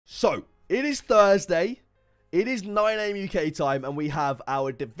So, it is Thursday. It is 9 AM UK time, and we have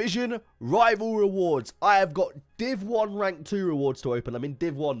our Division Rival rewards. I have got Div 1 Rank 2 rewards to open. I'm in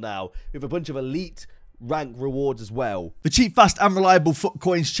Div 1 now, with a bunch of Elite rank rewards as well. For cheap, fast, and reliable foot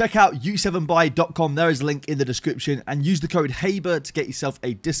coins, check out u7buy.com. There is a link in the description, and use the code HABER to get yourself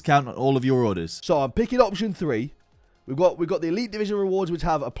a discount on all of your orders. So, I'm picking option 3. We've got the Elite Division rewards, which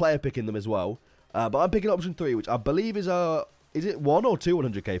have a player pick in them as well. But I'm picking option 3, which I believe is it 1 or 2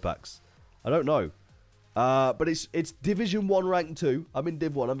 100k packs? I don't know. But it's Division 1 Rank 2. I'm in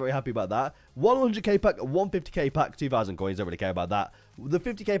Div 1. I'm very happy about that. 100k pack, 150k pack, 2,000 coins. Don't really care about that. The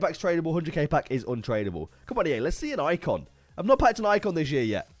 50k pack's tradable. 100k pack is untradeable. Come on, EA. Let's see an icon. I've not packed an icon this year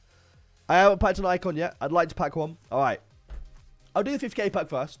yet. I haven't packed an icon yet. I'd like to pack one. All right. I'll do the 50k pack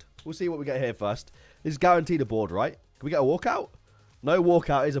first. We'll see what we get here first. This is guaranteed a board, right? Can we get a walkout? No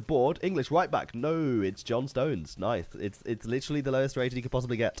walkout is a board. English right back. No, it's John Stones. Nice. It's literally the lowest rated you could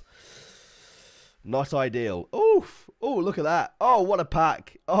possibly get. Not ideal. Oof. Oh, look at that. Oh, what a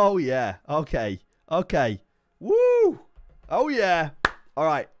pack. Oh, yeah. Okay. Okay. Woo. Oh, yeah. All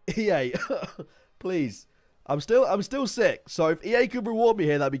right. EA. Please. I'm still sick. So if EA could reward me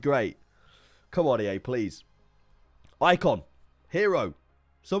here, that'd be great. Come on, EA, please. Icon. Hero.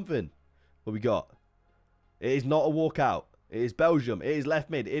 Something. What we got? It is not a walkout. It is Belgium. It is left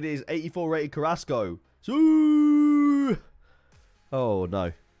mid. It is 84 rated Carrasco. Ooh. Oh,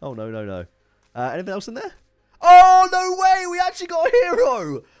 no. Oh, no, no, no. Anything else in there? Oh, no way! We actually got a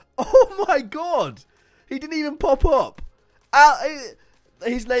hero! Oh, my God! He didn't even pop up.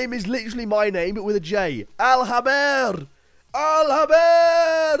 His name is literally my name, but with a J. Itshaber!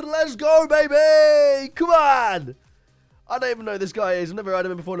 Itshaber! Let's go, baby! Come on! I don't even know who this guy is. I've never heard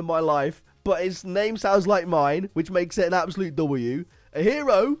of him before in my life. But his name sounds like mine, which makes it an absolute W. A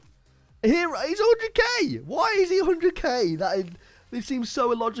hero? A hero? He's 100k! Why is he 100k? This seems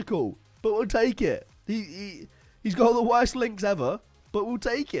so illogical. But we'll take it. He's got the worst links ever, but we'll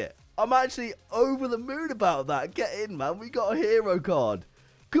take it. I'm actually over the moon about that. Get in, man. We got a hero card.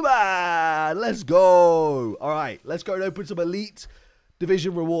 Come on. Let's go. All right. Let's go and open some Elite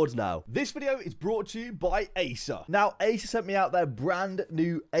Division rewards now. This video is brought to you by Acer. Now, Acer sent me out their brand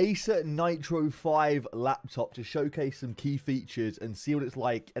new Acer Nitro 5 laptop to showcase some key features and see what it's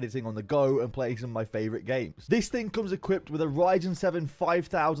like editing on the go and playing some of my favorite games. This thing comes equipped with a Ryzen 7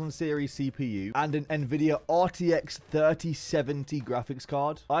 5000 series CPU and an Nvidia RTX 3070 graphics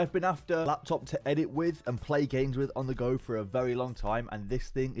card. I've been after a laptop to edit with and play games with on the go for a very long time, and this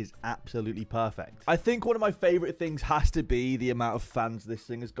thing is absolutely perfect. I think one of my favorite things has to be the amount of fans this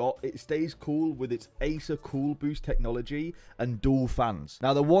thing has got. It stays cool with its Acer Cool Boost technology and dual fans.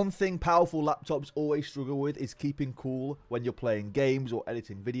 Now, the one thing powerful laptops always struggle with is keeping cool when you're playing games or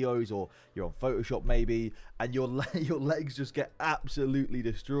editing videos, or you're on Photoshop maybe, and your legs just get absolutely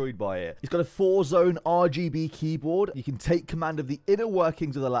destroyed by it. It's got a 4-zone RGB keyboard. You can take command of the inner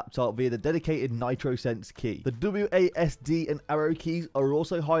workings of the laptop via the dedicated NitroSense key. The WASD and arrow keys are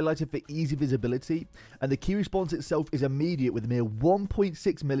also highlighted for easy visibility, and the key response itself is immediate with a mere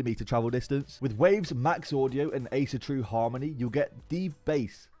 1.6mm travel distance. With Waves Max Audio and Acer True Harmony, you'll get deep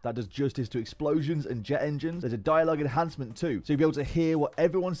bass that does justice to explosions and jet engines. There's a dialogue enhancement too, so you'll be able to hear what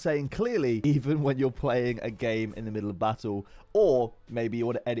everyone's saying clearly, even when you're playing a game in the middle of battle, or maybe you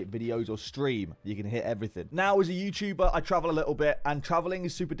want to edit videos or stream. You can hear everything. Now, as a YouTuber, I travel a little bit, and traveling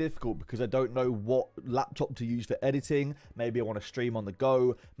is super difficult because I don't know what laptop to use for editing. Maybe I want to stream on the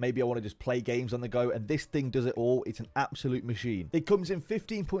go. Maybe I want to just play games on the go, and this thing does it all. It's an absolute machine. It comes in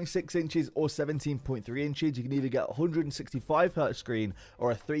 15.6 inches or 17.3 inches. You can either get a 165Hz screen or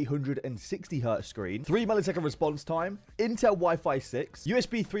a 360Hz screen, 3 millisecond response time, Intel Wi-Fi 6,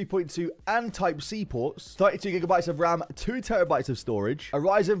 USB 3.2 and Type-C ports, 32GB of RAM, 2TB of storage, a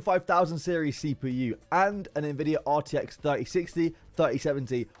Ryzen 5000 series CPU, and an Nvidia RTX 3060,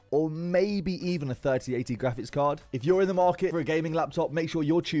 3070, or maybe even a 3080 graphics card. If you're in the market for a gaming laptop, make sure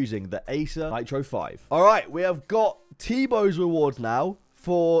you're choosing the Acer Nitro 5. All right, we have got Tebow's rewards now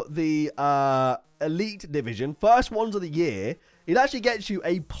for the Elite Division. First ones of the year. It actually gets you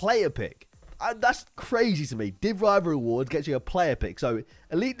a player pick. That's crazy to me. Div Rival rewards gets you a player pick. So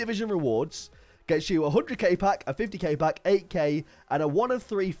Elite Division rewards gets you a 100k pack, a 50k pack, 8k, and a 1 of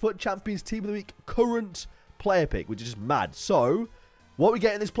 3 Foot Champions Team of the Week current player pick, which is just mad. So, what are we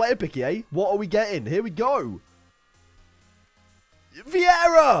getting this player pick, eh? What are we getting? Here we go.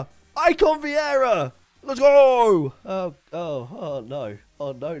 Vieira! Icon Vieira! Let's go! Oh, no.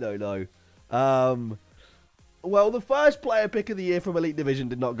 Oh, no. Well, the first player pick of the year from Elite Division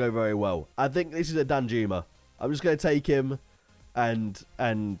did not go very well. I think this is a Danjuma. I'm just going to take him and,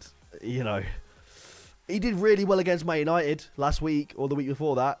 you know, He did really well against Man United last week or the week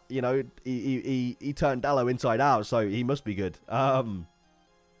before that. You know, he turned Dallo inside out, so he must be good.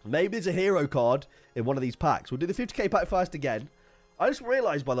 Maybe there's a hero card in one of these packs. We'll do the 50k pack first again. I just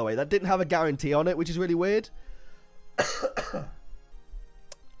realised, by the way, that didn't have a guarantee on it, which is really weird.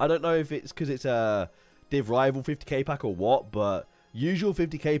 I don't know if it's because it's a Div Rival 50k pack or what, but usual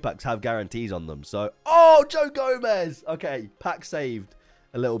 50k packs have guarantees on them. So, oh, Joe Gomez. Okay, pack saved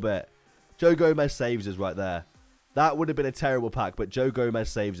a little bit. Joe Gomez saves us right there. That would have been a terrible pack, but Joe Gomez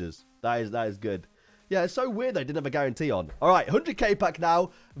saves us. That is good. Yeah, it's so weird they didn't have a guarantee on. All right, 100k pack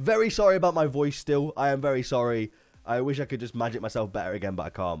now. Very sorry about my voice still. I am very sorry. I wish I could just magic myself better again, but I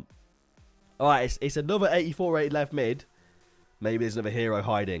can't. All right, it's another 84 rated left mid. Maybe there's another hero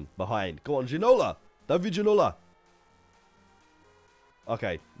hiding behind. Go on, Ginola. David Ginola.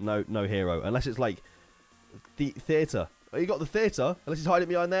 Okay, no hero. Unless it's like the theatre. Oh, you got the theatre? Unless he's hiding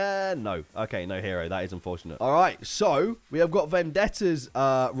behind there? No. Okay, no hero. That is unfortunate. All right, so we have got Vendetta's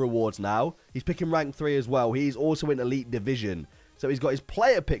rewards now. He's picking rank 3 as well. He's also in Elite Division. So he's got his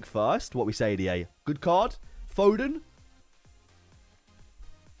player pick first. What we say, DA? Good card. Foden.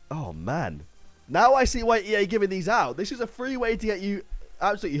 Oh, man. Now I see why EA giving these out. This is a free way to get you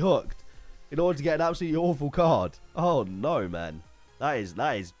absolutely hooked in order to get an absolutely awful card. Oh, no, man. That is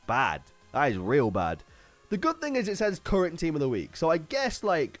bad. That is real bad. The good thing is it says current team of the week. So I guess,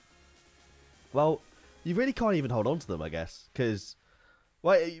 like, well, you really can't even hold on to them, I guess. Because,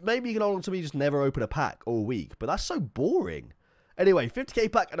 well, maybe you can hold on to them and just never open a pack all week. But that's so boring. Anyway, 50k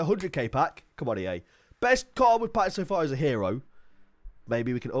pack and 100k pack. Come on, EA. Best card we've packed so far is a hero.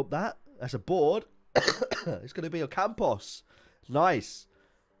 Maybe we can up that. That's a board. It's going to be a Campos. Nice.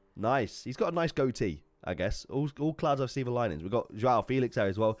 Nice. He's got a nice goatee, I guess. All clouds have silver linings. We've got Joao Felix there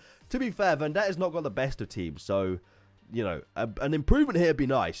as well. To be fair, Vendetta's not got the best of teams. So, you know, an improvement here would be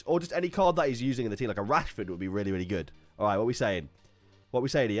nice. Or just any card that he's using in the team, like a Rashford, would be really, really good. All right, what are we saying? What are we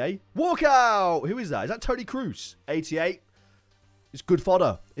saying, EA? Walkout! Who is that? Is that Tony Cruz? 88. It's good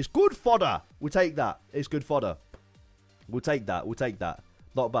fodder. It's good fodder. We'll take that. It's good fodder. We'll take that. We'll take that.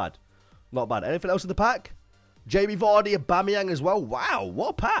 Not bad. Not bad. Anything else in the pack? Jamie Vardy, Aubameyang as well. Wow, what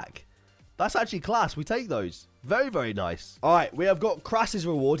a pack. That's actually class. We take those. Very, very nice. All right, we have got Krass's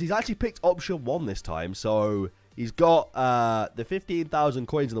rewards. He's actually picked option 1 this time. So he's got the 15,000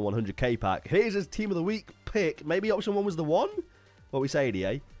 coins in the 100k pack. Here's his team of the week pick. Maybe option 1 was the one? What we say,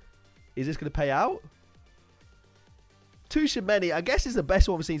 DA? Is this going to pay out? Tushimeni, I guess, is the best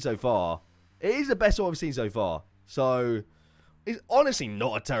one we've seen so far. It is the best one we've seen so far. So it's honestly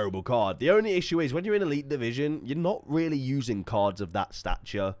not a terrible card. The only issue is when you're in Elite Division, you're not really using cards of that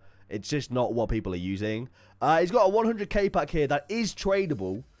stature. It's just not what people are using. He's got a 100k pack here that is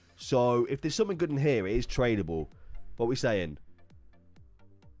tradable. So if there's something good in here, it is tradable. What are we saying?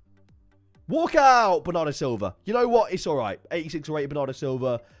 Walk out, Bernardo Silva. You know what? It's all right. 86 rated Bernardo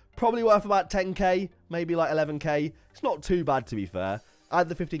Silva. Probably worth about 10k, maybe like 11k. It's not too bad, to be fair. Add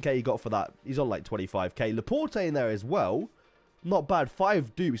the 15k you got for that. He's on like 25k. Laporte in there as well. Not bad.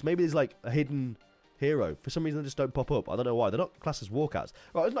 5 dupes. Maybe there's like a hidden hero. For some reason, they just don't pop up. I don't know why. They're not classed as walkouts.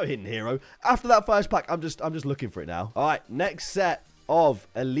 Right, there's no hidden hero. After that first pack, I'm just looking for it now. All right, next set of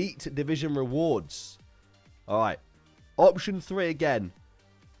Elite Division rewards. All right, option 3 again.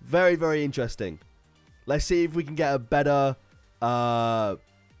 Very, very interesting. Let's see if we can get a better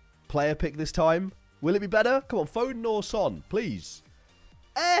player pick this time. Will it be better? Come on, Foden or Son, please.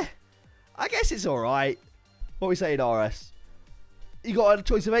 I guess it's all right. What are we saying, RS? You got a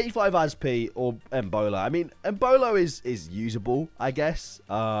choice of 85 Asp or Embolo. I mean, Embolo is usable, I guess.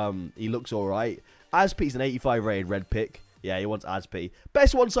 He looks all right. Asp's an 85 rated red pick. Yeah, he wants Asp.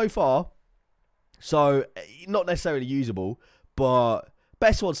 Best one so far. So, not necessarily usable, but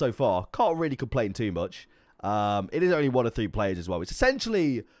best one so far. Can't really complain too much. It is only 1 of 3 players as well. It's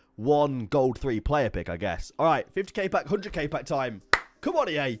essentially 1 gold 3 player pick, I guess. All right, 50k pack, 100k pack time. Come on,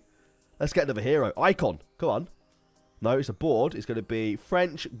 EA. Let's get another hero. Icon. Come on. No, it's a board. It's going to be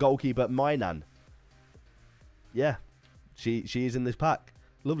French goalkeeper Mainan. Yeah, she is in this pack.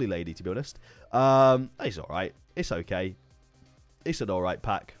 Lovely lady, to be honest. It's all right. It's okay. It's an all right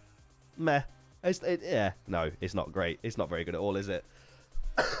pack. Meh. Yeah, no, it's not great. It's not very good at all, is it?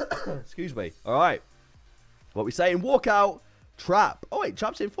 Excuse me. All right. What we saying? Walkout. Trap. Oh, wait,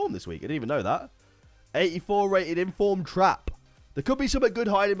 Trap's in form this week. I didn't even know that. 84 rated informed Trap. There could be something good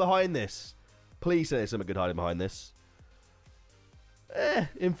hiding behind this. Please say there's something good hiding behind this.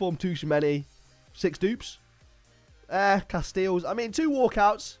 Informed Tushimeni. 6 dupes. Castiles. I mean, 2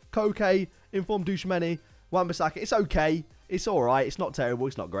 walkouts. Koke. Informed Tushimeni. Wan-Bissaka. It's okay. It's alright. It's not terrible.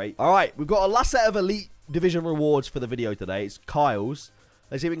 It's not great. Alright, we've got a last set of Elite Division rewards for the video today. It's Kyle's.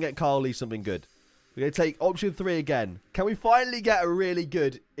 Let's see if we can get Kyle Lee something good. We're going to take option 3 again. Can we finally get a really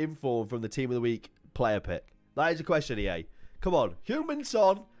good inform from the Team of the Week player pick? That is a question, EA. Come on. Heung-min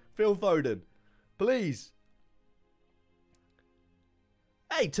Son, Phil Foden. Please.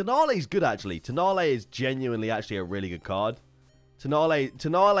 Hey, Tonale's good, actually. Tonale is genuinely actually a really good card.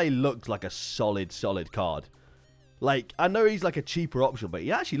 Tonale looks like a solid card. Like, I know he's like a cheaper option, but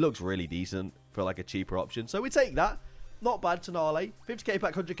he actually looks really decent for like a cheaper option. So we take that. Not bad, Tonale. 50k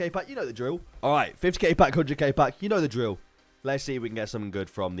pack, 100k pack, you know the drill. Alright, 50k pack, 100k pack, you know the drill. Let's see if we can get something good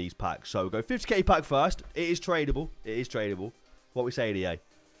from these packs. So we'll go 50k pack first. It is tradable. It is tradable. What we say, EA?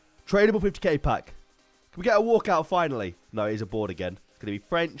 Tradable 50k pack. Can we get a walkout finally? No, it is a board again. It's going to be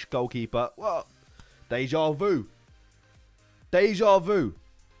French goalkeeper. Well, deja vu. Deja vu.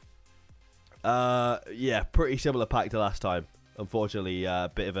 Yeah, pretty similar pack to last time. Unfortunately,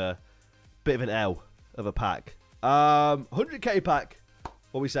 bit of an L of a pack. 100k pack.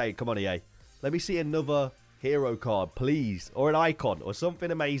 What we say? Come on, EA. Let me see another hero card, please. Or an icon. Or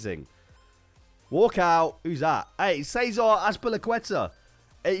something amazing. Walk out. Who's that? Hey, Cesar Azpilicueta.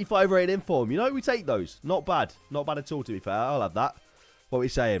 85 rated inform. You know, we take those. Not bad. Not bad at all, to be fair. I'll have that. What are we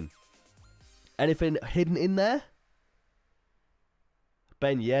saying? Anything hidden in there?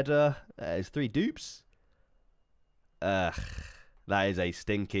 Ben Yedder. There's 3 dupes. Ugh. That is a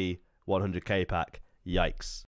stinky 100k pack. Yikes.